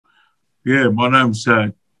Yeah, my name's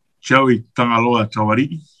Joey Tangaloa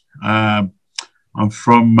Taualii. I'm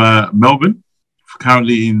from Melbourne,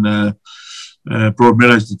 currently in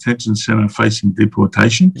Broadmeadows detention centre facing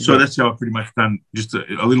deportation. So that's how I've pretty much done just a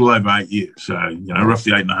little over 8 years. So,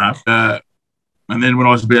 roughly 8.5. And then when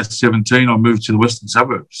I was about 17, I moved to the western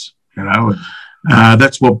suburbs,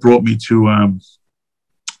 that's what brought me to,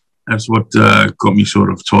 that's what got me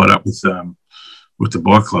sort of tied up with the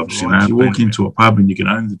bike clubs. You walk into a pub and you can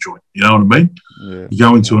own the joint. You know what I mean? Yeah. You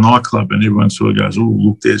go into a nightclub and everyone sort of goes, "Oh,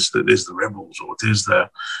 look, there's the Rebels, or there's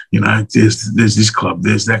there's this club,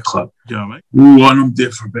 there's that club." You know what I mean? And I'm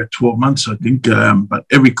there for about 12 months, I think. But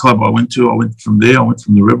every club I went from there. I went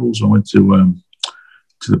from the Rebels, I went to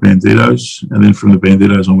the Bandidos, and then from the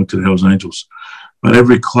Bandidos I went to the Hells Angels. But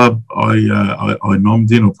every club I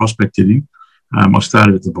nommed in or prospected in, I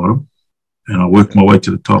started at the bottom and I worked my way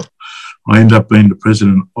to the top. I ended up being the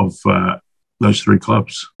president of those three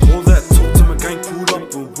clubs. All that talk to my gang pull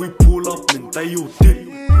up and we pull up and they all dip.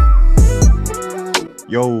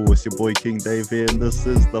 Yo, it's your boy King Dave here, and this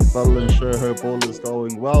is the Felon Show. Hope all is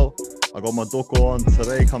going well. I got my doko on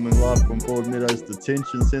today, coming live from Broadmeadows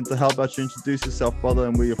Detention Centre. How about you introduce yourself, brother,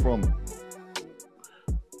 and where you're from?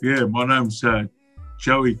 Yeah, my name's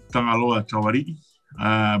Joey Tangaloa Taualii.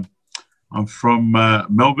 I'm from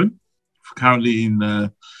Melbourne, currently in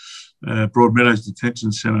Broadmeadows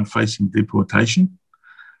Detention Centre facing deportation.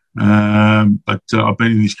 But I've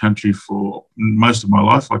been in this country for most of my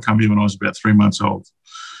life. I come here when I was about 3 months old.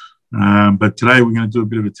 But today we're going to do a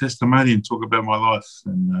bit of a testimony and talk about my life.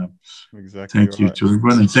 And thank you to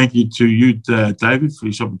everyone. And thank you to you, David, for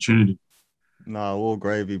this opportunity. Nah, all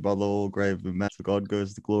gravy, brother, all gravy, man. To God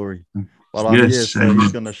goes the glory. But yes, so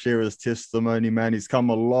he's going to share his testimony, man. He's come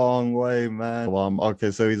a long way, man.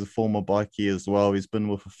 Okay, so he's a former bikie as well. He's been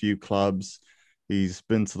with a few clubs. He's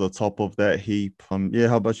been to the top of that heap. Yeah,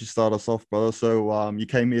 how about you start us off, brother? So you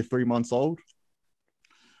came here 3 months old?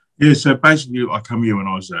 Yeah, so basically I come here when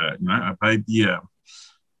I was, a baby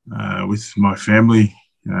with my family,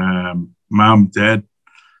 mum, dad,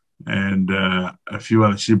 and a few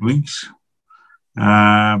other siblings.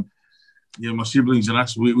 My siblings and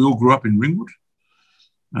us, we all grew up in Ringwood.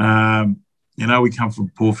 We come from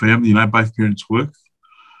a poor family. Both parents worked.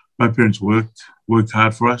 Both parents worked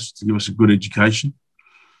hard for us to give us a good education.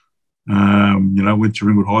 Went to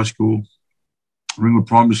Ringwood High School, Ringwood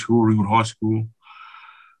Primary School, Ringwood High School.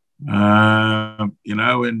 And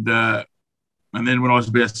then when I was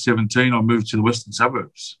about 17, I moved to the western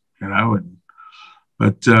suburbs.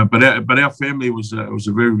 But our family was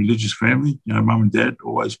a very religious family. Mum and dad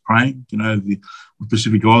always praying. The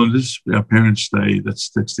Pacific Islanders, our parents,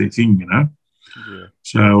 that's their thing. Yeah.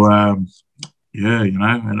 So and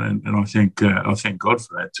I thank God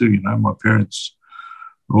for that too. My parents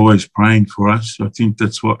always praying for us. I think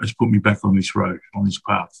that's what has put me back on this road, on this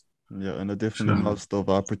path. Yeah, and it definitely must have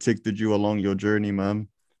protected you along your journey, man.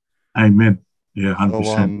 Amen. Yeah,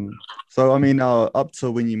 100%. So up to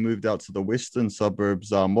when you moved out to the western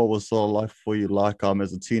suburbs, what was sort of life for you like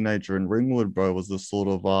as a teenager in Ringwood, bro? Was this sort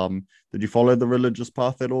of did you follow the religious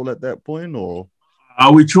path at all at that point, or?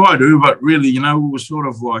 We tried to, but really, we were sort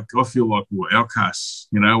of like, I feel like we were outcasts.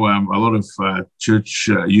 A lot of church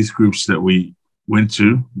youth groups that we went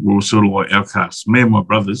to were sort of like outcasts. Me and my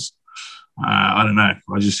brothers, I don't know.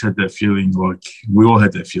 I just had that feeling, like we all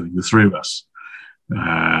had that feeling, the three of us.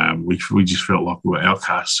 We just felt like we were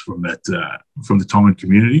outcasts from the Tongan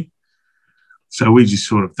community. So we just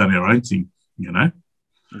sort of done our own thing, Yep.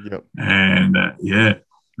 And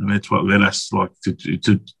and that's what led us to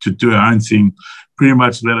do our own thing. Pretty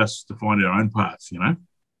much led us to find our own path,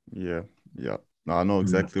 Yeah. No, I know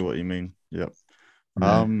exactly what you mean. Yep.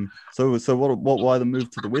 Yeah. So why the move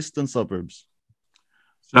to the western suburbs?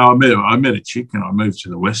 So I met a chick and I moved to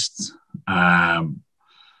the west.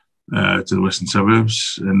 To the western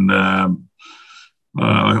suburbs, and I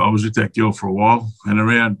was with that girl for a while. And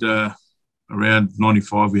around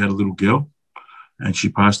 95, we had a little girl, and she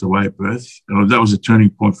passed away at birth. And that was a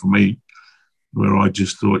turning point for me, where I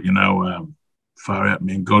just thought, far out,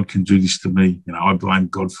 man, God can do this to me. I blame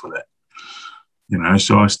God for that.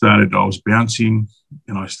 So I was bouncing,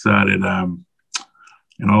 and I started, and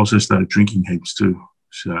I also started drinking heaps too.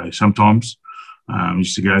 So sometimes. I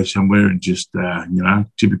used to go somewhere and just,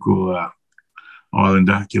 typical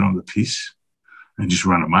Islander, get on the piss and just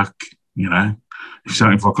run amok, So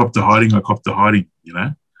if I copped the hiding, I copped the hiding,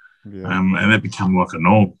 Yeah. And that became like a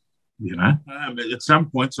norm, At some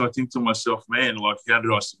points, I think to myself, man, like, how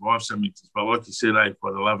did I survive so many things? But like you said,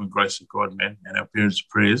 by the love and grace of God, man, and our parents'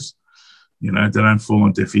 prayers, they don't fall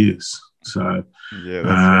on deaf ears. So, yeah,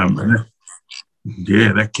 that's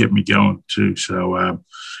that kept me going too. So,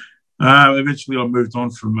 Eventually, I moved on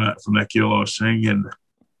from that girl I was seeing, and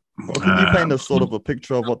well, can you paint a sort of a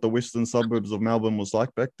picture of what the western suburbs of Melbourne was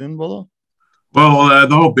like back then, brother? well,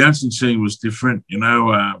 the whole bouncing scene was different,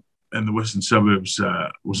 and the western suburbs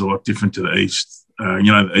was a lot different to the east.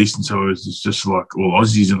 The eastern suburbs is just like all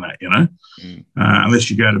Aussies and that, unless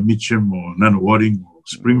you go to Mitcham or Nunawading or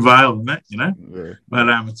Springvale and that, Yeah. But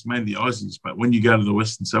it's mainly Aussies. But when you go to the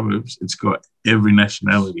western suburbs, it's got every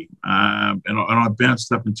nationality. And I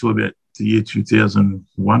bounced up until about the year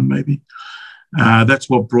 2001, maybe. That's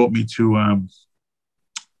what brought me to.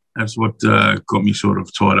 That's what got me sort of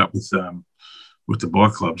tied up with the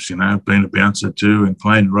bike clubs. Being a bouncer too and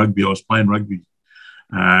playing rugby. I was playing rugby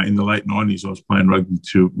in the late 90s. I was playing rugby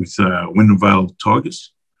too with Wyndham Vale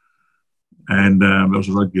Tigers, and that was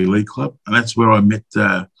a rugby league club. And that's where I met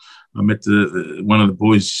one of the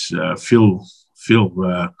boys, Phil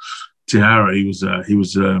Tihara. He was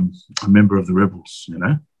a member of the Rebels.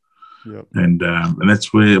 Yep. And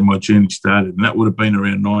that's where my journey started, and that would have been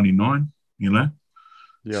around 99.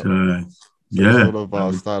 Yeah. So yeah, sort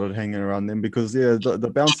of started hanging around them because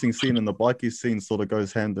the bouncing scene and the bikie scene sort of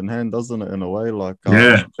goes hand in hand, doesn't it? In a way, like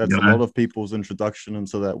that's a lot of people's introduction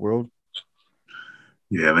into that world.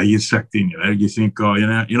 Yeah, they get sucked in. You think, like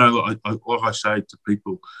I say to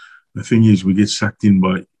people, the thing is, we get sucked in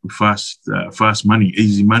by fast money,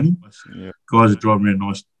 easy money. Yeah. Guys are driving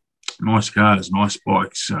around nice cars, nice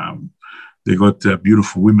bikes. They got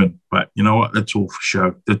beautiful women, but you know what? That's all for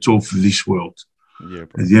show. That's all for this world. Yeah.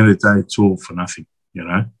 At the end of the day, it's all for nothing.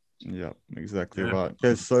 Yeah, exactly right.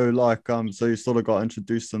 Yeah, so like so you sort of got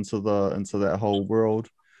introduced into that whole world.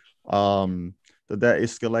 Did that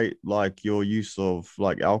escalate like your use of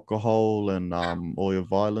like alcohol and all your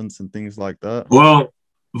violence and things like that? Well,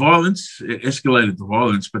 it escalated the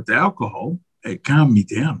violence, but the alcohol, it calmed me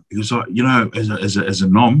down because as a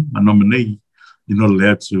nominee, you're not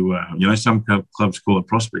allowed to. Some clubs call it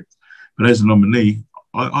prospect, but as a nominee,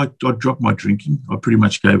 I dropped my drinking. I pretty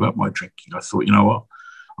much gave up my drinking. I thought, you know what,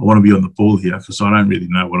 I want to be on the ball here because I don't really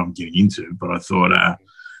know what I'm getting into. But I thought,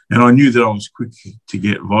 and I knew that I was quick to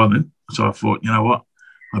get violent, so I thought, you know what,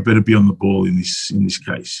 I better be on the ball in this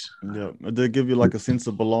case. Yeah, did it give you like a sense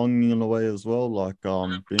of belonging in a way as well, like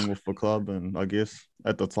being with the club? And I guess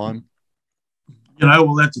at the time,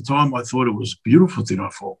 well, at the time, I thought it was a beautiful thing. I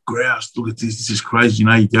thought, grouse, look at this. This is crazy.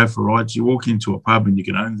 You go for rides. You walk into a pub and you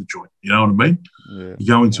can own the joint. You know what I mean? Yeah. You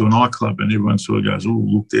go into a nightclub and everyone sort of goes, oh,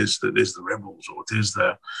 look, there's the Rebels, or there's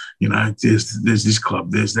there's this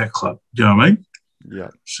club, there's that club. You know what I mean?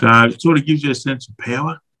 Yeah. So it sort of gives you a sense of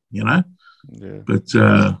power, Yeah. But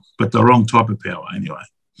the wrong type of power anyway.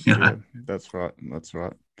 Yeah, that's right. That's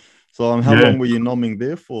right. So how long were you nomming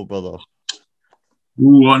there for, brother?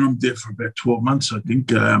 Oh, I'm there for about 12 months, I think.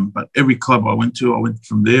 But every club I went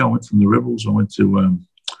from there. I went from the Rebels. I went to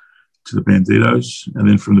the Bandidos, and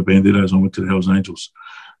then from the Bandidos, I went to the Hells Angels.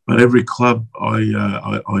 But every club I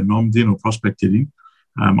nommed in or prospected in,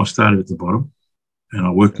 I started at the bottom, and I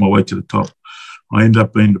worked my way to the top. I ended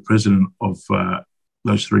up being the president of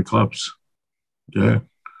those three clubs. Yeah.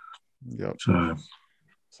 Yep.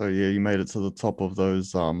 So yeah, you made it to the top of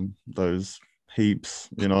those heaps,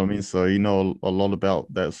 you know what I mean? So you know a lot about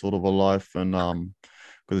that sort of a life, and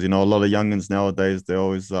because a lot of youngins nowadays, they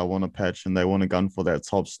always want to patch and they want to gun for that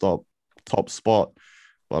top spot,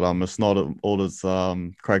 but it's not all it's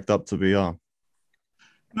cracked up to be. Nah,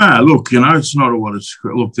 look, it's not what it's.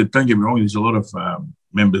 Look, don't get me wrong. There's a lot of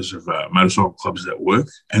members of motorcycle clubs that work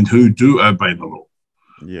and who do obey the law.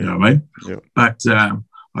 Yeah. You know what I mean? Yeah. But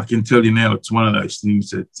I can tell you now, it's one of those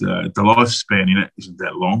things that the lifespan in it isn't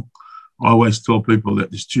that long. I always tell people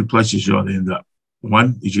that there's two places you either end up.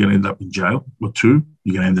 One is you're going to end up in jail, or two,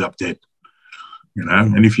 you're going to end up dead.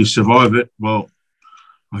 And if you survive it, well,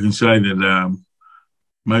 I can say that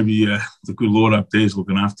maybe the good Lord up there is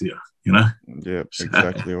looking after you, Yeah,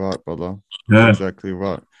 exactly right, brother. Yeah. Exactly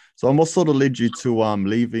right. So what sort of led you to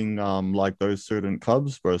leaving like those certain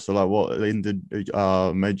clubs, bro? So like what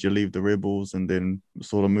made you leave the Rebels and then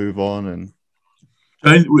sort of move on? And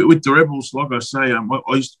with the Rebels, like I say,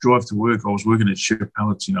 I used to drive to work. I was working at Shep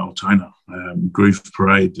Pallets in Altona, Grief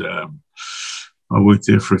Parade. I worked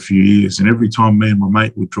there for a few years, and every time me and my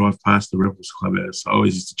mate would drive past the Rebels clubhouse, I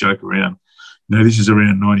always used to joke around. This is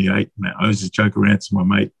around 98. I always just joke around to my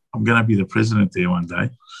mate, I'm going to be the president there one day.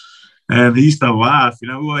 And he used to laugh,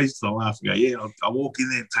 I used to laugh and go, yeah, I'll walk in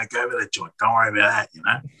there and take over the joint. Don't worry about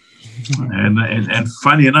that, and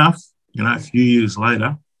funny enough, a few years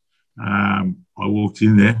later, I walked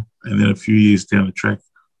in there, and then a few years down the track,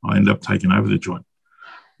 I ended up taking over the joint,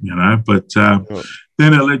 But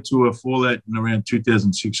then it led to a fallout in around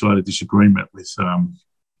 2006. I had a disagreement with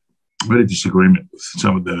we had a disagreement with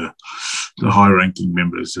some of the high-ranking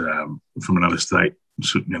members from another state.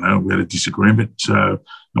 So, you know, we had a disagreement. So,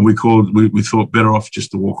 and we thought better off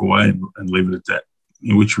just to walk away and leave it at that,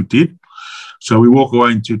 which we did. So we walk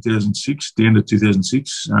away in 2006, the end of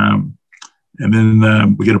 2006, and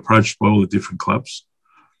then we get approached by all the different clubs.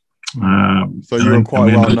 So you were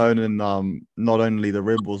quite well known in not only the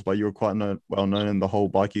Rebels, but you were quite well known in the whole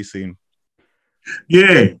bikie scene.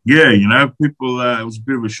 Yeah. You know, people. It was a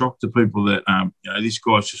bit of a shock to people that you know, this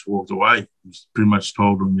guy's just walked away. He's pretty much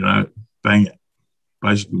told them, you know, bang it.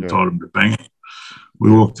 Basically, told them to bang it. We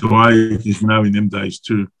walked away because, you know, in them days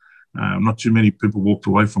too, not too many people walked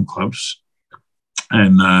away from clubs,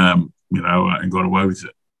 and you know, and got away with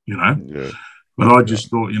it. You know. Yeah. But I just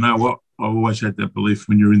thought, you know what? I've always had that belief,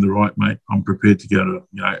 when you're in the right, mate, I'm prepared to go to,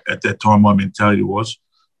 you know, at that time my mentality was,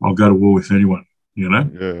 I'll go to war with anyone, you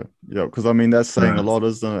know? Yeah, because I mean, that's saying a lot,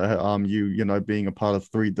 isn't it? You know, being a part of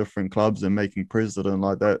 3 different clubs and making president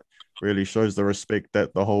like that really shows the respect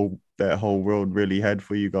that that whole world really had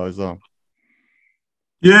for you guys.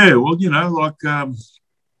 Yeah, well, you know, like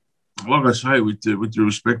I say, with the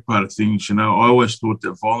respect part of things, you know, I always thought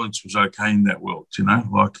that violence was okay in that world, you know?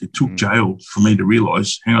 Like, it took jail for me to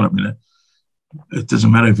realise, hang on a minute, it doesn't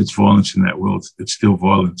matter if it's violence in that world, it's still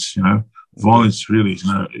violence, you know? Violence really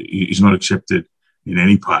is not accepted in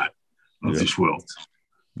any part of this world.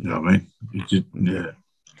 You know what I mean?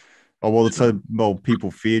 Oh, well,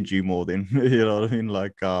 people feared you more then, you know what I mean?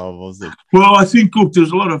 Like, was it? Well, I think, look,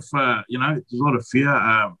 there's a lot of, you know, there's a lot of fear,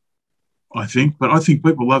 I think, but I think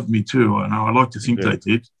people loved me too. I know, I like to think they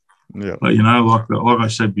did. Yeah. But, you know, like I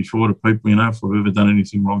said before to people, you know, if I've ever done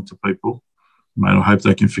anything wrong to people, mate, I hope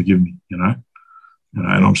they can forgive me, you know?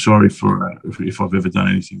 And I'm sorry for if I've ever done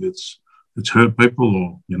anything that's hurt people,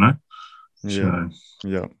 or, you know. Yeah.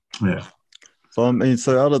 Yeah. So I mean,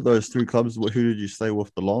 so out of those 3 clubs, who did you stay with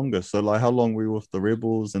the longest? So like, how long were you with the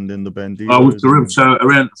Rebels and then the Bandidos? With the Rebels, so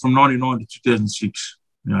around from '99 to 2006.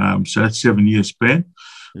 So that's 7 years span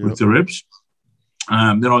with the Rebs.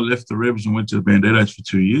 Then I left the Rebs and went to the Bandidos for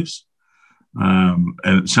 2 years.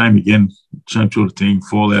 And same sort of thing,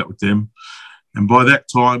 fallout with them. And by that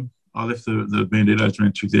time, I left the Bandidos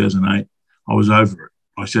around 2008. I was over it.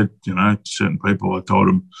 I said, you know, to certain people, I told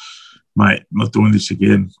them, mate, I'm not doing this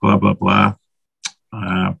again, blah, blah, blah.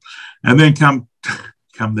 And then come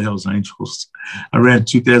the Hells Angels. Around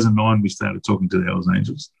 2009, we started talking to the Hells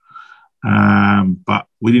Angels. But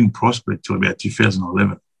we didn't prosper till about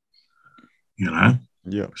 2011, you know?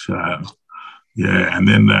 Yeah. So, yeah. And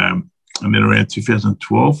then around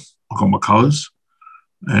 2012, I got my colours,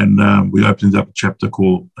 and we opened up a chapter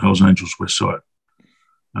called Hells Angels West Side,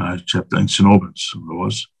 chapter in St Albans, it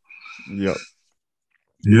was. Yeah.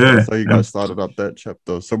 Yeah. So you guys started up that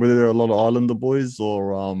chapter. So were there a lot of Islander boys,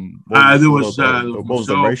 or there was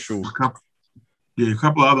the racial? A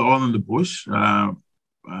couple of other Islander boys. One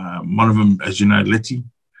of them, as you know, Letty.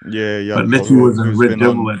 Yeah. But Letty was a Red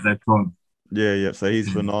Devil at that time. Yeah. So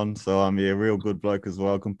he's been on. So real good bloke as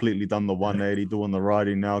well. Completely done the 180, doing the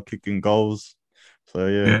riding now, kicking goals. So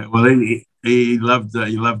yeah. Well, he loved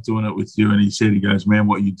doing it with you, and he said, he goes, man,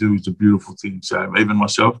 what you do is a beautiful thing. So even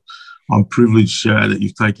myself, I'm privileged that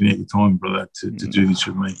you've taken out your time, brother, to do this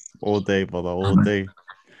with me. All day, brother, all day.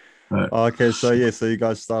 Okay, so you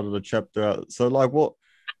guys started a chapter out. So like,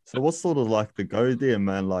 what's sort of like the go there,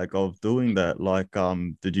 man? Like, of doing that, like,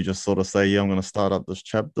 did you just sort of say, yeah, I'm going to start up this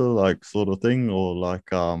chapter, like, sort of thing, or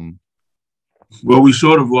like, Well, we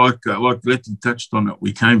sort of like Letty touched on it.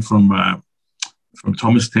 We came from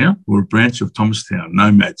Thomastown. We're a branch of Thomastown,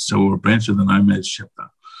 Nomads. So we're a branch of the Nomads chapter.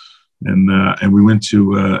 And we went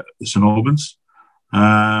to St Albans.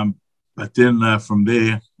 But then from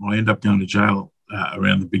there, I ended up going to jail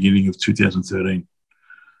around the beginning of 2013.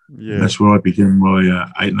 Yeah. And that's where I began my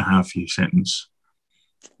 8.5-year sentence.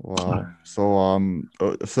 Wow. So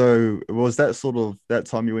was that sort of that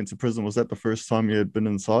time you went to prison? Was that the first time you had been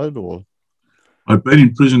inside, or? I'd been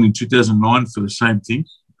in prison in 2009 for the same thing.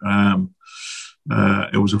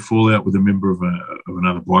 It was a fallout with a member of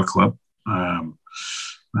another bike club.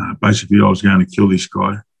 Basically, I was going to kill this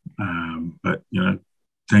guy, but, you know,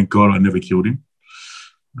 thank God I never killed him.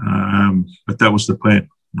 But that was the plan.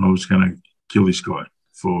 I was going to kill this guy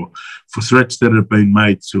for threats that had been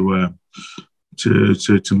made to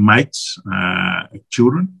mates,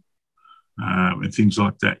 children, and things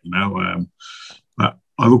like that, you know. But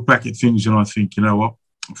I look back at things and I think, you know what,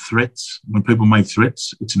 threats, when people make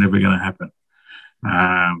threats, it's never going to happen.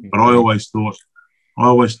 But I always thought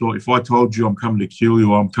if I told you I'm coming to kill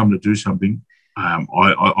you or I'm coming to do something,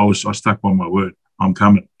 I stuck by my word. I'm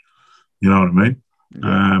coming. You know what I mean?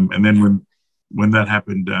 Yeah. And then when that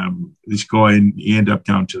happened, this guy, he ended up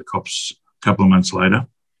going to the cops a couple of months later.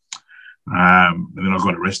 And then I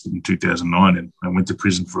got arrested in 2009 and I went to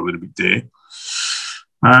prison for a little bit there.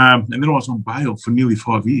 And then I was on bail for nearly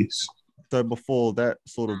 5 years. So before that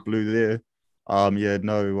sort of blew there, yeah,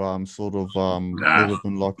 no sort of ever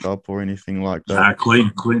been locked up or anything like that. Clean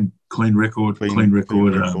record. Clean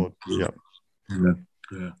record. Yeah.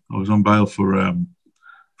 I was on bail for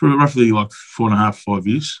roughly like 4.5, 5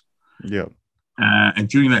 years. Yeah. And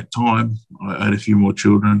during that time, I had a few more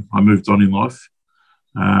children. I moved on in life.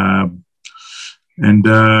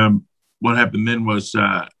 What happened then was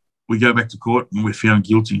we go back to court and we're found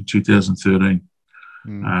guilty in 2013.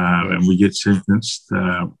 And we get sentenced,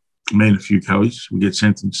 me and a few co's, we get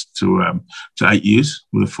sentenced to 8 years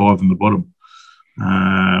with a 5 on the bottom.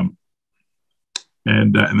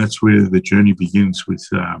 And that's where the journey begins with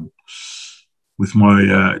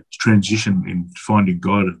my transition in finding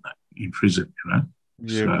God in prison, you know.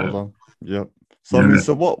 Yeah, brother. Yep. So I mean,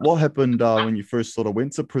 so what happened when you first sort of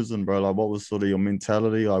went to prison, bro? Like, what was sort of your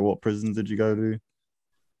mentality? Like, what prisons did you go to?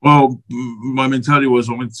 Well, my mentality was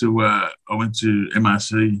I went to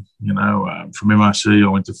MRC, you know. From MRC, I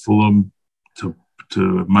went to Fulham, to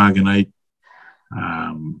Marganate,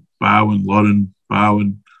 Barwon, Loddon,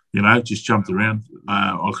 Barwon. You know, just jumped around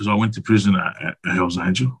because I went to prison at Hell's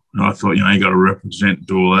Angel, and I thought, you know, you got to represent and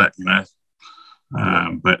do all that, you know.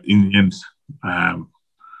 But in the end,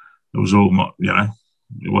 it was all not, you know,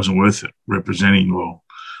 it wasn't worth it representing. Well,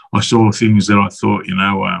 I saw things that I thought, you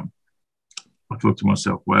know, I thought to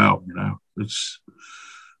myself, wow, you know, it's,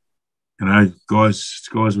 you know, guys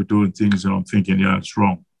were doing things, and I'm thinking, you know, it's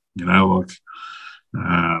wrong, you know, like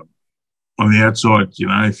on the outside, you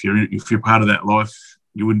know, if you're part of that life,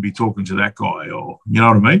 you wouldn't be talking to that guy, or you know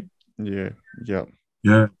what I mean?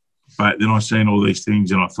 Yeah. But then I seen all these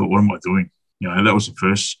things, and I thought, what am I doing? You know, that was the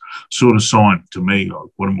first sort of sign to me, like,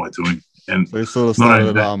 what am I doing? And so you sort of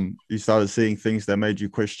started, you started seeing things that made you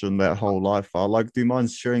question that whole life. Like, do you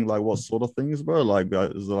mind sharing, like, what sort of things, bro? Like,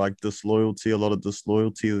 is there like disloyalty, a lot of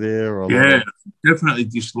disloyalty there? Or yeah, definitely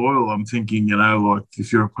disloyal. I'm thinking, you know, like,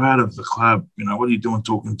 if you're a part of the club, you know, what are you doing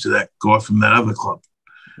talking to that guy from that other club?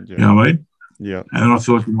 Yeah. You know what I mean? Yeah. And then I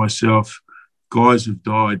thought to myself, guys have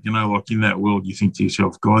died, you know, like in that world, you think to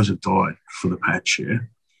yourself, guys have died for the patch,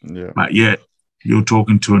 yeah. But yet you're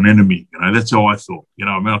talking to an enemy, you know. That's how I thought, you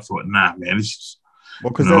know. I mean, I thought, nah, man, this is.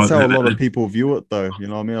 Well, because that's how a lot of people view it, though. You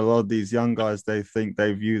know, I mean, a lot of these young guys, they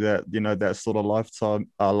view that, you know, that sort of lifestyle.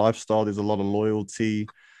 There's a lot of loyalty.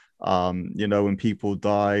 You know, when people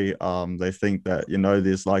die, they think that, you know,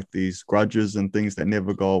 there's like these grudges and things that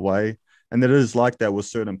never go away. And it is like that with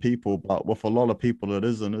certain people, but with a lot of people, it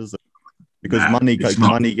isn't, is it? Because money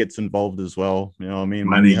gets involved as well. You know what I mean?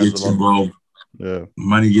 Money gets involved. Yeah.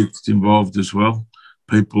 Money gets involved as well.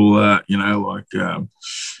 People, you know, like,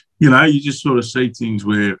 you know, you just sort of see things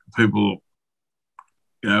where people,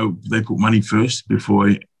 you know, they put money first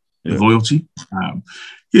before loyalty.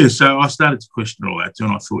 So I started to question all that too,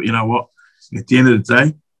 and I thought, you know what? At the end of the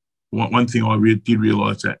day, one thing I did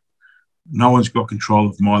realise that no one's got control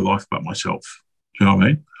of my life but myself. Do you know what I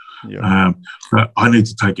mean? Yeah. But I need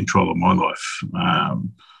to take control of my life.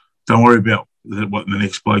 Don't worry about what the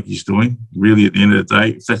next bloke is doing. Really, at the end of the day,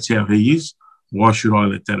 if that's how he is, why should I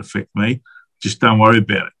let that affect me? Just don't worry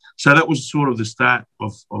about it. So that was sort of the start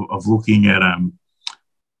of looking at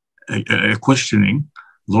questioning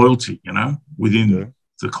loyalty, you know, within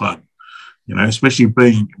the club. You know, especially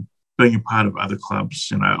being a part of other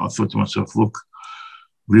clubs. You know, I thought to myself, look,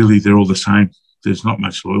 really, they're all the same. There's not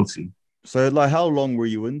much loyalty. So, like, how long were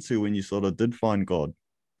you into when you sort of did find God?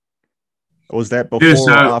 Was that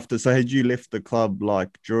before or after? So had you left the club like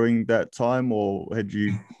during that time, or had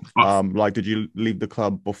you like, did you leave the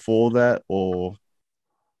club before that, or?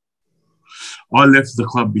 I left the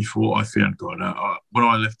club before I found God. When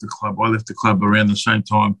I left the club around the same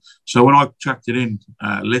time. So when I chucked it in,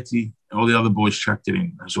 Letty, all the other boys chucked it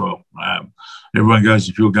in as well. Everyone goes,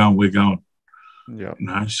 if you're going, we're going. Yeah. You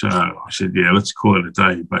know, so I said, yeah, let's call it a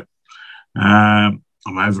day. But I'm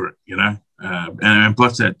over it, you know. And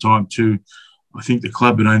plus that time too, I think the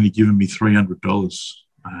club had only given me $300.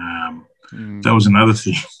 That was another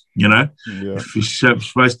thing, you know. Yeah. If you're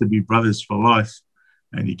supposed to be brothers for life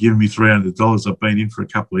and you're giving me $300, I've been in for a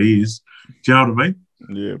couple of years. Do you know what I mean?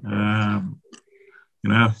 Yeah. You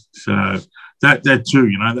know, so that too,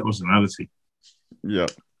 you know, that was another thing. Yeah.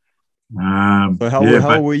 So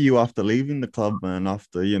how were you after leaving the club, man?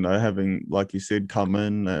 After, you know, having, like you said, come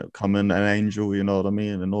in an angel, you know what I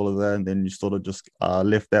mean, and all of that, and then you sort of just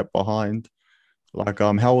left that behind. Like,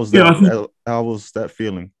 how was that? How was that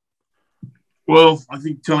feeling? Well, I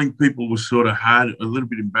think telling people was sort of hard, a little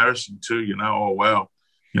bit embarrassing too, you know, oh, wow.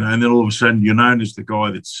 You know, and then all of a sudden you're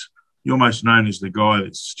almost known as the guy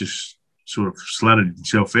that's just sort of slutted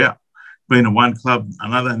himself out. Been at one club,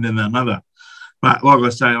 another, and then another. But like I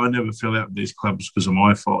say, I never fell out with these clubs because of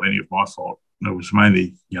my fault, any of my fault. It was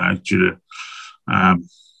mainly, you know, due to,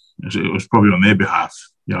 it was probably on their behalf,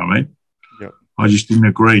 you know what I mean? Yep. I just didn't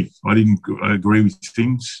agree. I didn't agree with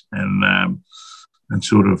things and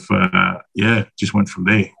sort of, just went from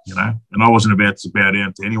there, you know. And I wasn't about to bow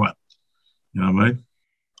down to anyone, you know what I mean?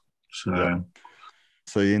 So,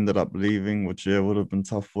 So you ended up leaving, which would have been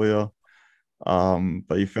tough for you.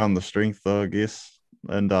 But you found the strength, though, I guess.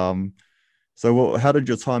 And how did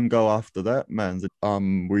your time go after that, man?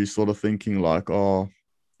 Were you sort of thinking like, oh,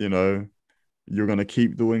 you know, you're gonna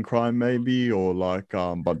keep doing crime, maybe, or like,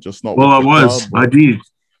 but just not? Well, with the club, or... I did.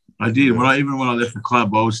 Yeah. When I left the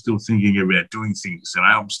club, I was still thinking about doing things. You know,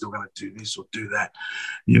 I'm still going to do this or do that.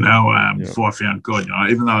 You know, before I found God. You know,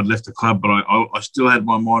 even though I'd left the club, but I still had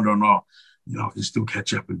my mind on, you know, I can still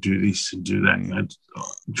catch up and do this and do that. You know,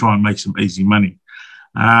 try and make some easy money.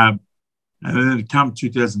 And then it come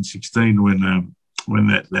 2016 when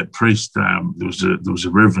that priest, there was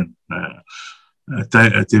a reverend,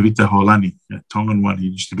 Joey Tangaloa, a Tongan one. He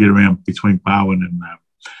used to get around between Barwon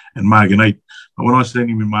and Marganite. But when I seen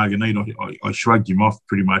him in Marganite, I shrugged him off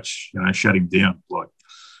pretty much, you know, shut him down. Like,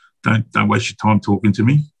 don't waste your time talking to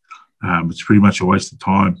me. It's pretty much a waste of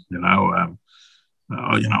time, you know.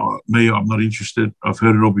 You know, me, I'm not interested. I've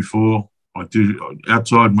heard it all before. I do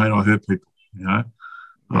outside, mate. I hurt people, you know.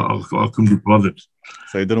 I couldn't be bothered.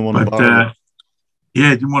 So you didn't want to borrow it?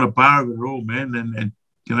 Yeah, didn't want to borrow it at all, man. And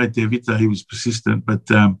you know, Devita, he was persistent, but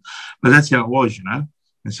that's how it was, you know.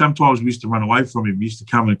 And sometimes we used to run away from him. He used to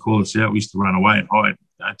come and call us out. We used to run away and hide.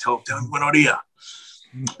 Tell him we're not here.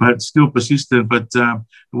 But still persistent. But it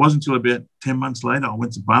wasn't until about 10 months later I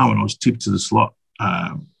went to Barwon. I was tipped to the slot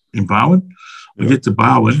in Barwon. I get to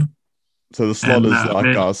Barwon. So the slot is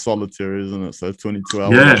like solitary, isn't it? So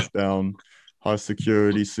 22-hour lockdown, high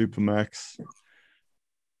security, supermax.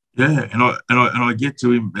 Yeah, and I get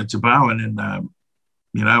to him to Barwon, and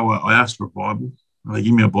you know, I asked for a Bible. They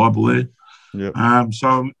give me a Bible there. Yep.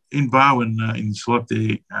 So in Barwon, in the slot there,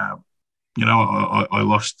 you know, I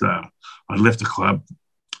lost. I left the club.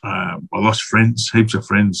 I lost friends, heaps of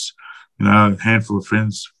friends. You know, a handful of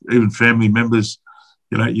friends, even family members.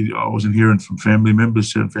 You know, I wasn't hearing from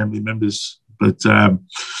certain family members. But, you know,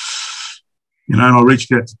 and I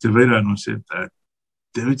reached out to Devita and I said,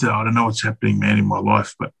 Devita, I don't know what's happening, man, in my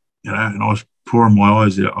life. But, you know, and I was pouring my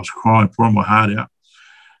eyes out. I was crying, pouring my heart out.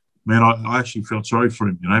 Man, I actually felt sorry for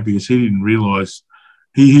him, you know, because he didn't realise.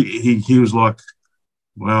 He was like,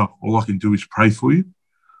 well, all I can do is pray for you.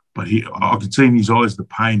 But I could see in his eyes the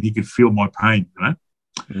pain. He could feel my pain, you know.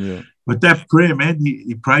 Yeah. But that prayer, man,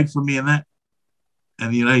 he prayed for me and that.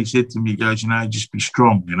 And, you know, he said to me, he goes, you know, just be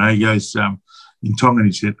strong. You know, he goes, in Tongan,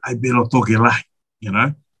 he said, "Hey, Bill, toke lai," you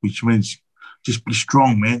know, which means just be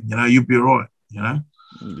strong, man. You know, you'll be all right, you know.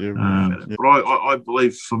 Yeah, But I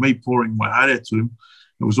believe for me pouring my heart out to him,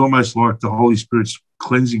 it was almost like the Holy Spirit's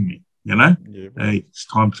cleansing me, you know. Yeah, hey, it's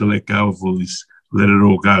time to let go of all this, let it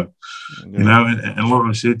all go. Yeah. You know, and like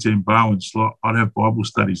I said to him, Barwon slot, I'd have Bible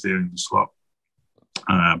studies there in the slot.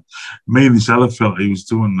 Me and this other fella, he was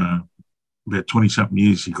doing about 20-something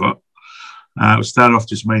years he got. It started off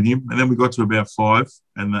just me and him, and then we got to about 5,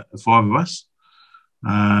 and the 5 of us,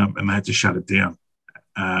 and they had to shut it down.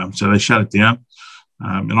 So they shut it down,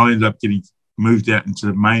 and I ended up getting moved out into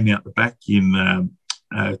the main out the back in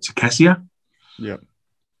to Cassia. Yeah.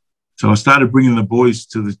 So I started bringing the boys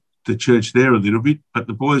to the church there a little bit, but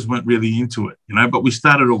the boys weren't really into it, you know. But we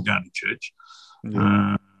started all going to church.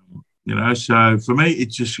 Yeah. You know, so for me,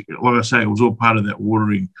 it's just, like I say, it was all part of that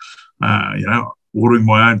watering, you know, watering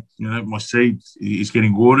my own, you know, my seed is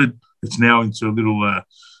getting watered. It's now into a little,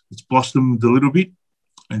 it's blossomed a little bit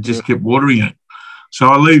and just kept watering it. So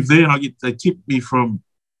I leave there and they tip me from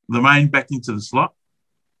the main back into the slot.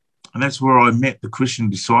 And that's where I met the Christian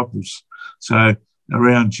disciples. So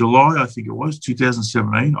around July, I think it was,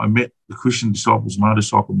 2017, I met the Christian Disciples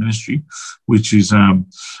Motorcycle Ministry, which is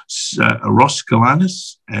Ross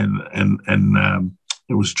Galanis and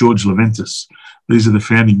it was George Leventis. These are the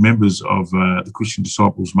founding members of the Christian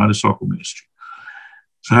Disciples Motorcycle Ministry.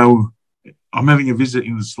 So I'm having a visit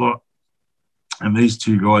in the slot, and these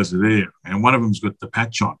two guys are there, and one of them's got the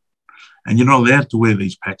patch on. And you're not allowed to wear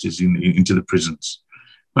these patches into the prisons.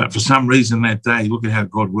 But for some reason that day, look at how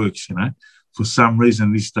God works, you know. For some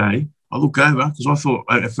reason this day, I look over because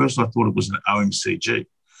at first I thought it was an OMCG.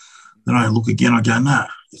 Then I look again, I go, no,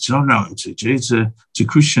 it's not an OMCG. It's a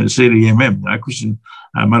Christian CDMM, Christian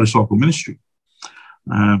Motorcycle Ministry.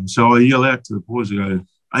 So I yell out to the boys, I go,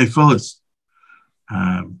 hey, fellas,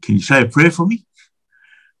 can you say a prayer for me?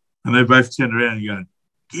 And they both turned around and go,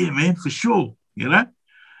 yeah, man, for sure, you know.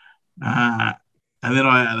 And then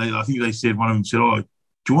I think they said, one of them said, oh, do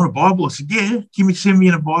you want a Bible? I said, yeah, send me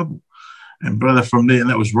in a Bible. And brother, from there, and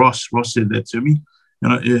that was Ross. Ross said that to me.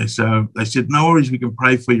 And so they said, no worries, we can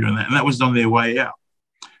pray for you. And that was on their way out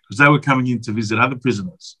because they were coming in to visit other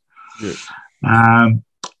prisoners. Yeah.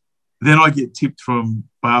 Then I get tipped from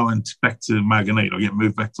Barwon back to Marganite. I get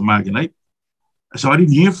moved back to Marganite. So I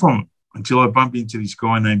didn't hear from him until I bumped into this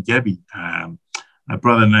guy named Gabby, a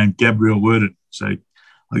brother named Gabriel Worden. So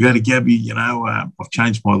I go to Gabby, you know, I've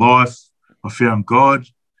changed my life. I found God.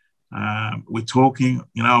 We're talking,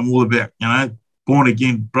 you know, I'm all about, you know, born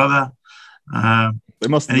again brother. They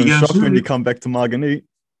must have been shocked when you come back to Marganite.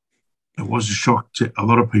 It was a shock to a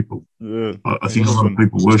lot of people. Yeah, I think a lot of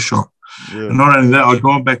people were shocked. Yeah. And not only that, I'd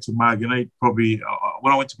gone back to Marganite probably,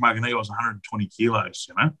 when I went to Marganite, I was 120 kilos,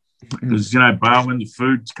 you know, because, you know, Barwon, the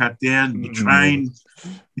food's cut down, you train,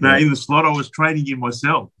 you know, in the slot, I was training in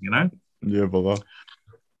myself, you know. Yeah, brother.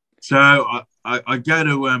 So I go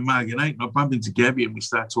to Marganite and I bump into Gabby and we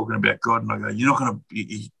start talking about God and I go, you're not going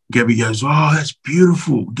to, Gabby goes, oh, that's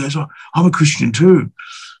beautiful. He goes, oh, I'm a Christian too,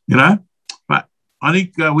 you know. But I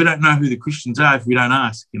think we don't know who the Christians are if we don't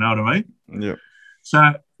ask, you know what I mean? Yeah. So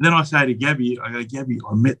then I say to Gabby, I go, Gabby,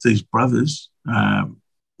 I met these brothers,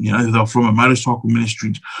 you know, they're from a motorcycle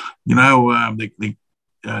ministry, you know, at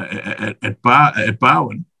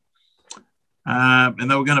Barwon,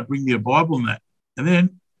 and they were going to bring me a Bible and that. And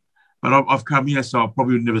then, but I've come here, so I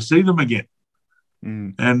probably would never see them again.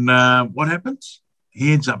 And what happens?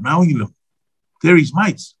 He ends up knowing them. They're his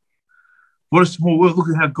mates. What a small world. Look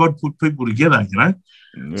at how God put people together, you know.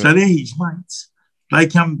 Yeah. So they're his mates. They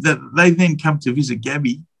then come to visit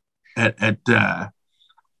Gabby at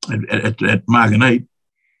Marganite,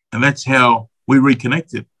 and that's how we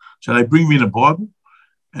reconnected. So they bring me in a Bible,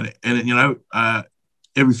 and you know,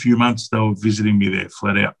 every few months they were visiting me there,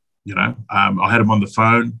 flat out. You know, I had them on the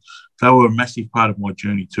phone. They were a massive part of my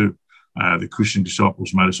journey too, the Christian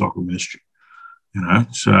Disciples Motorcycle Ministry. You know,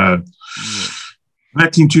 so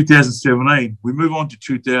that's in 2017. We move on to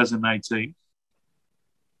 2018.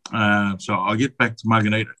 So I get back to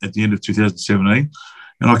Marganite at the end of 2017,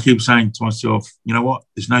 and I keep saying to myself, you know what?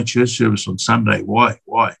 There's no church service on Sunday. Why?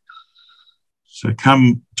 So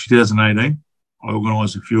come 2018, I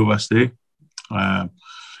organise a few of us there, and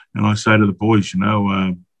I say to the boys, you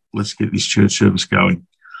know, let's get this church service going.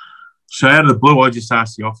 So out of the blue, I just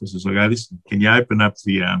asked the officers, I go, listen, can you open up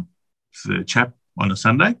the chap on a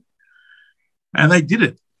Sunday? And they did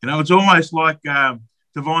it. You know, it's almost like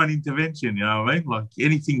divine intervention, you know what I mean? Like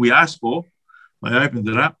anything we asked for, they opened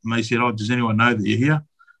it up and they said, oh, does anyone know that you're here?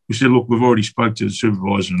 We said, look, we've already spoke to the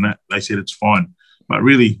supervisor and that. They said, it's fine. But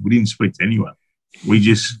really, we didn't speak to anyone. We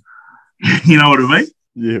just, you know what I mean?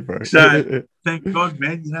 Yeah, bro. So thank God,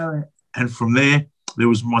 man, you know. And from there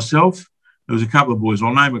was myself. There was a couple of boys.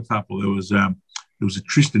 I'll name a couple. There was a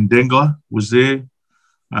Tristan Dengler was there.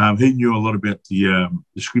 He knew a lot about the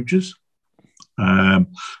scriptures.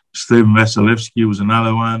 Stephen Vasilevsky was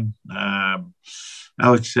another one.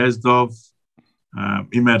 Alex Sazdov,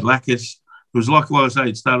 Imad Lakis. It was like I say,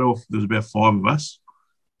 it started off, there was about 5 of us.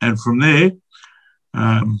 And from there,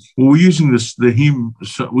 we were using the hymn,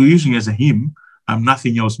 so we're using as a hymn,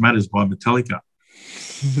 Nothing Else Matters by Metallica.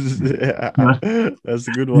 Yeah, that's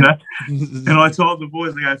a good one. You know? And I told the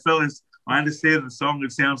boys, I go, fellas, I understand the song.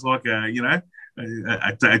 It sounds like a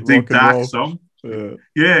deep, dark song.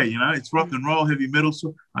 Yeah, you know, it's rock and roll, heavy metal.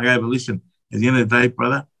 So I go, but listen, at the end of the day,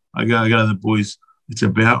 brother, I go to the boys, it's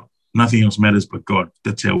about nothing else matters but God.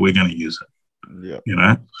 That's how we're going to use it. Yeah. You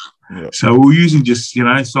know? Yeah. So we're using just, you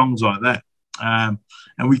know, songs like that. And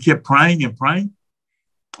we kept praying and praying.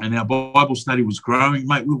 And our Bible study was growing.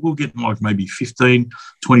 Mate, we'll get like maybe 15,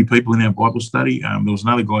 20 people in our Bible study. There was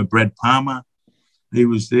another guy, Brad Palmer. He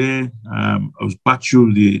was there. It was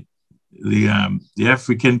Bachu, the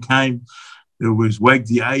African came. There was Wag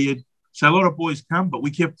the Ayed. So a lot of boys come, but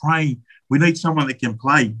we kept praying. We need someone that can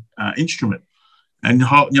play instrument. And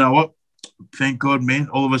you know what? Thank God, man.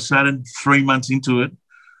 All of a sudden, 3 months into it,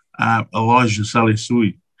 Elijah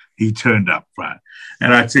Saleh-Sui, he turned up, right?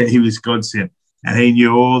 And I said he was God sent. And he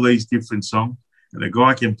knew all these different songs. And the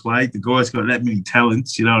guy can play. The guy's got that many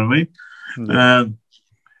talents, you know what I mean? Yeah.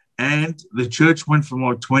 And the church went from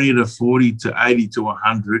like 20 to 40 to 80 to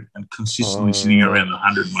 100 and consistently sitting around the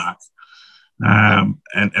 100 mark.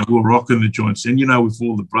 And we're rocking the joints. And, you know, with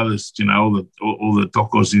all the brothers, you know, all the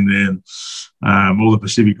Docos in there and all the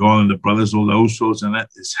Pacific Islander brothers, all those sorts and that,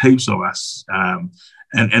 there's heaps of us.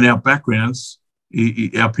 And our backgrounds,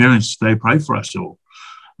 our parents, they pray for us all.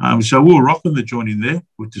 So we were rocking the joint in there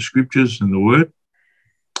with the scriptures and the word.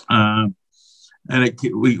 And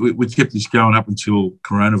we kept this going up until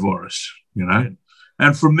coronavirus, you know.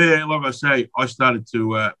 And from there, like I say, I started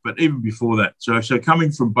to, but even before that. So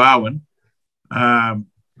coming from Barwon, around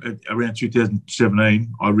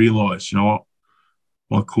 2017, I realised, you know what,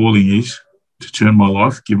 my calling is to turn my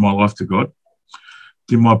life, give my life to God,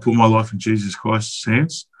 put my life in Jesus Christ's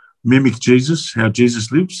hands, mimic Jesus, how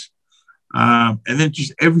Jesus lives. And then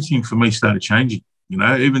just everything for me started changing, you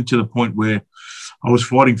know, even to the point where I was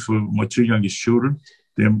fighting for my two youngest children.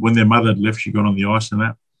 Then when their mother had left, she got on the ice and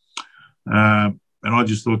that. And I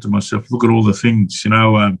just thought to myself, look at all the things, you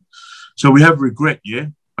know. So we have regret, yeah,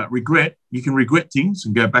 but regret, you can regret things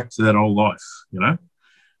and go back to that old life, you know.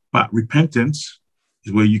 But repentance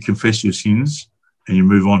is where you confess your sins and you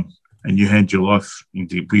move on and you hand your life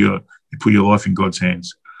into, you put your life in God's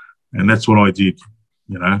hands. And that's what I did,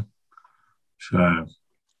 you know. So.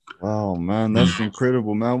 Oh, man, that's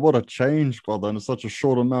incredible, man. What a change, brother, in such a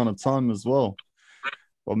short amount of time as well.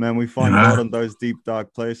 But, man, we find God in those deep,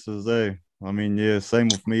 dark places, eh? I mean, yeah, same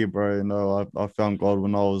with me, bro. You know, I found God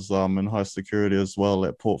when I was in high security as well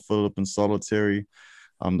at Port Phillip and solitary.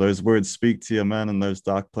 Those words speak to you, man, in those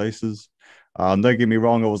dark places. Don't get me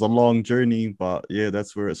wrong, it was a long journey, but yeah,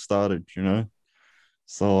 that's where it started, you know.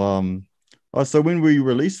 So, so when were you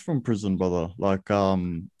released from prison, brother? Like, how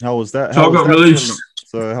was that? So I got released. Feeling?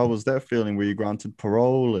 So how was that feeling? Were you granted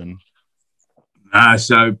parole and?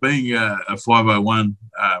 So being a 501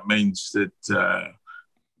 means that.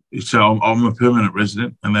 So I'm a permanent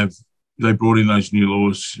resident, and they brought in those new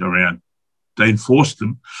laws around. They enforced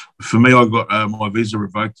them. For me, I got my visa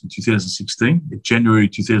revoked in 2016, January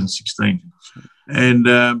 2016, and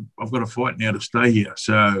I've got a fight now to stay here.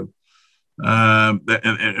 So,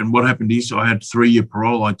 and what happened is I had 3-year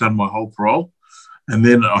parole. I'd done my whole parole, and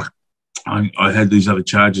then I had these other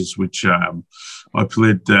charges, which I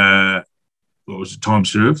pled. What was it? Time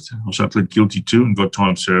served. So I pled guilty to and got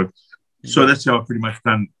time served. So that's how I pretty much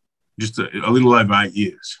done. Just a little over 8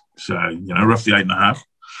 years. So, you know, roughly 8.5.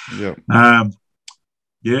 Yeah.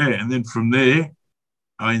 Yeah. And then from there,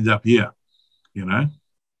 I ended up here, you know.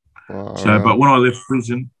 But when I left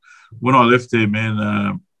prison, when I left there,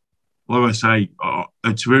 man, like I say,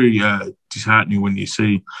 it's very disheartening when you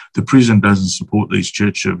see the prison doesn't support these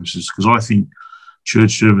church services, because I think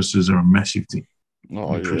church services are a massive thing.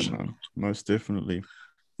 Oh, yeah, man. Most definitely.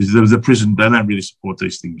 The prison, they don't really support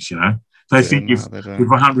these things, you know. They think if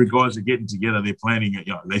 100 guys are getting together, they're planning it.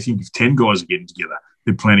 You know, they think if 10 guys are getting together,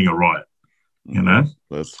 they're planning a riot. You know,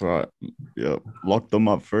 that's right. Yeah, lock them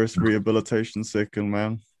up first, rehabilitation second,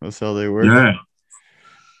 man. That's how they work. Yeah.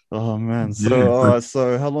 Oh man. So,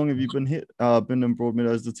 so how long have you been in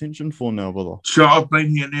Broadmeadows detention for now, brother? So I've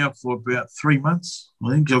been here now for about 3 months.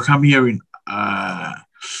 I think I'll come here in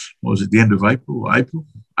what was it? The end of April.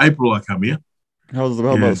 April, I come here. How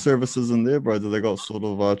about services in there, bro? Do they got sort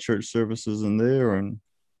of church services in there? And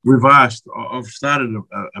we've asked. I've started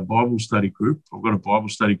a Bible study group. I've got a Bible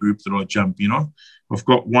study group that I jump in on. I've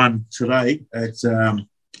got one today at.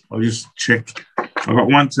 I'll just check. I've got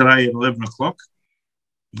one today at 11 o'clock.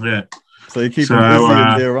 Yeah. So you're keeping busy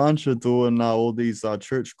in there, aren't you? Doing all these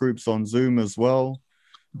church groups on Zoom as well.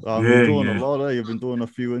 You're doing a lot. You've been doing a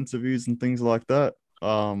few interviews and things like that.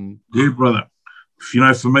 Yeah, brother. You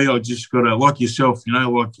know, for me, I just got to, like yourself, you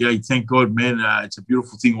know, like, yeah, thank God, man, it's a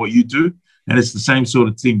beautiful thing what you do. And it's the same sort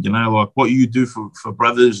of thing, you know, like what you do for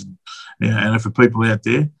brothers and for people out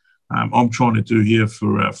there, I'm trying to do here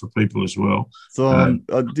for people as well. So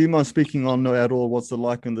do you mind speaking on at all what's it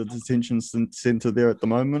like in the detention centre there at the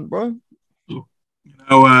moment, bro? You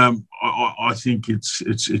know, I think it's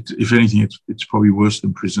if anything, it's probably worse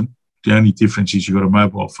than prison. The only difference is you've got a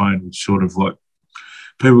mobile phone, which sort of like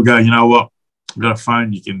people go, you know what? I've got a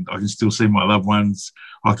phone. I can still see my loved ones.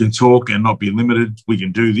 I can talk and not be limited. We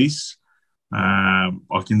can do this. I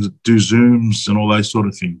can do Zooms and all those sort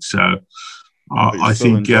of things. So I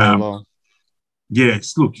think, yeah, it's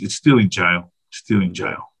still in jail. Still in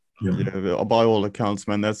jail. Yeah, by all accounts,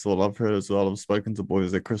 man, that's all I've heard as well. I've spoken to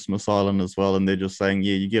boys at Christmas Island as well, and they're just saying,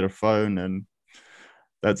 yeah, you get a phone and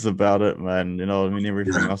that's about it, man. You know, I mean,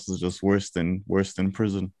 everything else is just worse than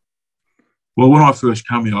prison. Well, when I first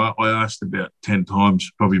came here, I asked about 10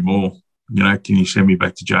 times, probably more, you know, can you send me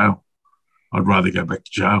back to jail? I'd rather go back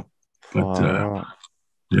to jail. But,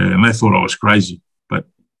 yeah, and they thought I was crazy. But,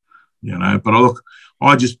 you know, but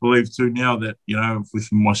I just believe too now that, you know,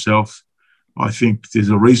 with myself, I think there's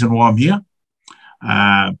a reason why I'm here.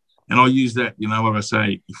 And I use that, you know, when I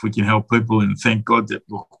say, if we can help people, and thank God that,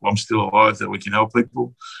 look, I'm still alive, that we can help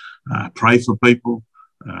people, pray for people,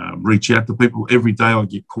 reach out to people. Every day I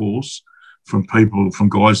get calls from people, from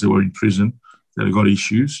guys that were in prison that have got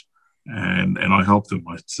issues, and I help them.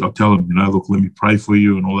 I tell them, look, let me pray for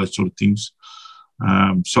you and all that sort of things.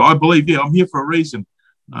 So I believe, I'm here for a reason.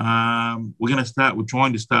 We're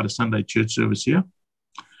trying to start a Sunday church service here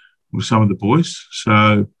with some of the boys.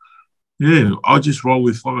 So, I just roll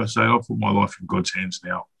with, like I say, I put my life in God's hands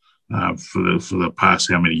now for the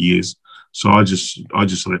past how many years. So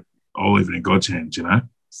I'll leave it in God's hands,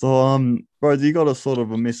 So, bro, do you got a sort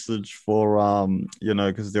of a message for,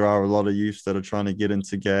 because there are a lot of youths that are trying to get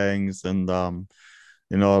into gangs and,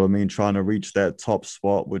 you know what I mean, trying to reach that top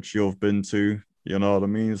spot, which you've been to, you know what I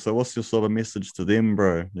mean? So what's your sort of message to them,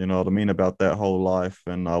 bro? You know what I mean, about that whole life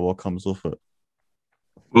and what comes with it?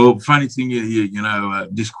 Well, funny thing,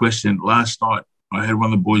 this question, last night I had one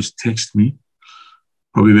of the boys text me,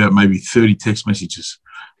 probably about maybe 30 text messages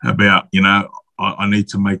about, I need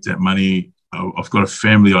to make that money. I've got a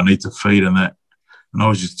family I need to feed and that. And I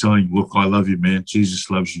was just telling him, look, I love you, man. Jesus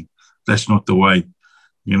loves you. That's not the way.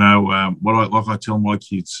 Like I tell my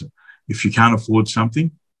kids, if you can't afford something,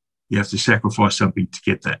 you have to sacrifice something to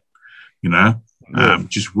get that,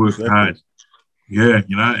 just work hard. Yeah,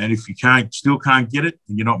 and if you still can't get it,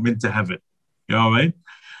 then you're not meant to have it. You know what I mean?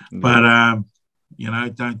 Yeah.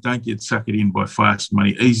 But, don't get sucked in by fast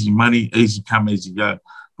money. Easy come, easy go.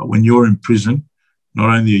 But when you're in prison, not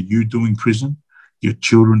only are you doing prison, your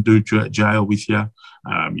children do jail with you,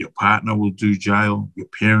 your partner will do jail, your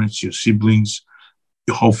parents, your siblings,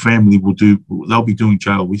 your whole family they'll be doing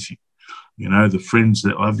jail with you. The friends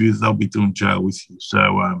that love you, they'll be doing jail with you.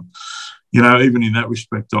 So, even in that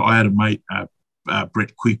respect, I had a mate,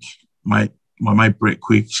 Brett Quick, my mate Brett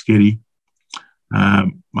Quick, Sketty,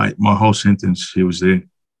 mate, my whole sentence, he was there.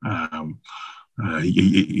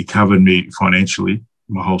 He covered me financially,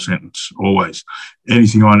 my whole sentence, always.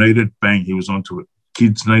 Anything I needed, bang, he was onto it.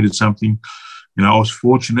 Kids needed something. I was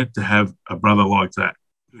fortunate to have a brother like that.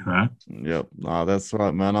 Yep. No, that's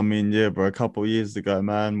right, man. I mean, yeah, bro, a couple of years ago,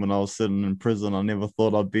 man, when I was sitting in prison, I never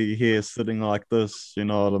thought I'd be here sitting like this. You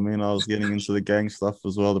know what I mean? I was getting into the gang stuff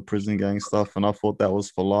as well, the prison gang stuff, and I thought that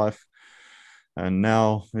was for life. And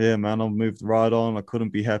now, yeah, man, I've moved right on. I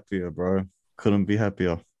couldn't be happier, bro. Couldn't be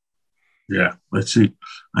happier. Yeah, that's it.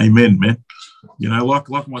 Amen, man. Like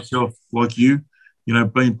myself, like you,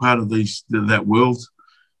 being part of that world,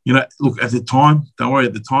 look, at the time, don't worry,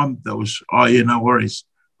 at the time, that was, no worries.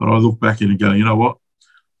 But I look back and go, you know what?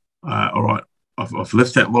 All right, I've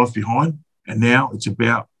left that life behind, and now it's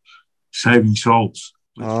about saving souls.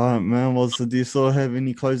 All right, man. Well, so do you sort of have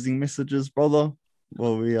any closing messages, brother,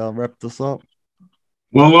 while we wrap this up?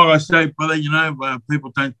 Well, like I say, brother,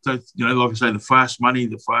 people don't, like I say, the fast money,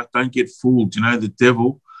 don't get fooled. The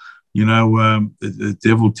devil, the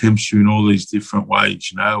devil tempts you in all these different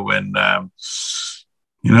ways, and that's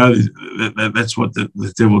what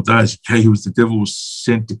the devil does. Okay, the devil was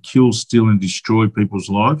sent to kill, steal, and destroy people's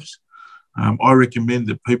lives. I recommend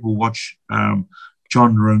that people watch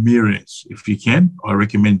John Ramirez if you can. I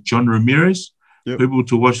recommend John Ramirez. Yep. People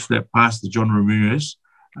to watch that Pastor John Ramirez,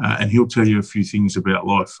 and he'll tell you a few things about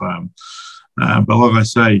life. But like I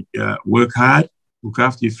say, work hard, look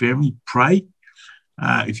after your family, pray.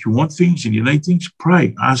 If you want things and you need things,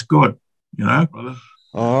 pray, ask God. Brother.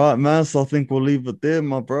 All right, man. So I think we'll leave it there,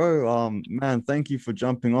 my bro. Man, thank you for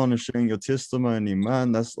jumping on and sharing your testimony,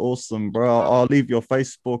 man. That's awesome, bro. I'll leave your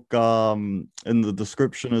Facebook in the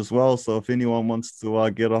description as well. So if anyone wants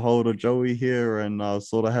to get a hold of Joey here and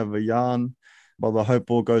sort of have a yarn, brother, I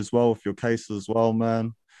hope all goes well with your case as well,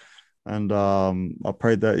 man. And I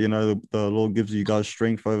pray that the Lord gives you guys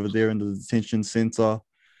strength over there in the detention center.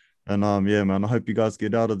 And yeah, man, I hope you guys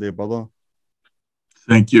get out of there, brother.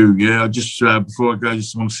 Thank you. Yeah, I just before I go, I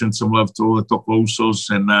just want to send some love to all the Taualii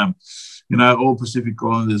and all Pacific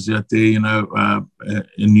Islanders out there,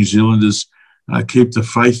 in New Zealanders. Keep the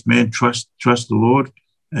faith, man. Trust the Lord,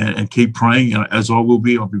 and keep praying. As I will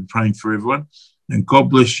be, I'll be praying for everyone. And God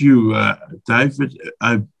bless you, David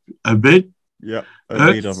Obed. Yeah,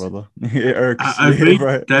 Obeda, brother. Yeah,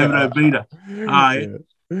 Erks. David Obeda. Yeah.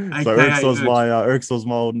 So Erks was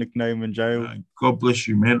my old nickname in jail. God bless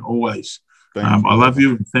you, man. Always. I love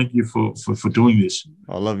you and thank you for doing this.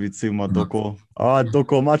 I love you too, my Doko. All right,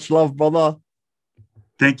 Doko, much love, brother.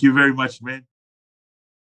 Thank you very much, man.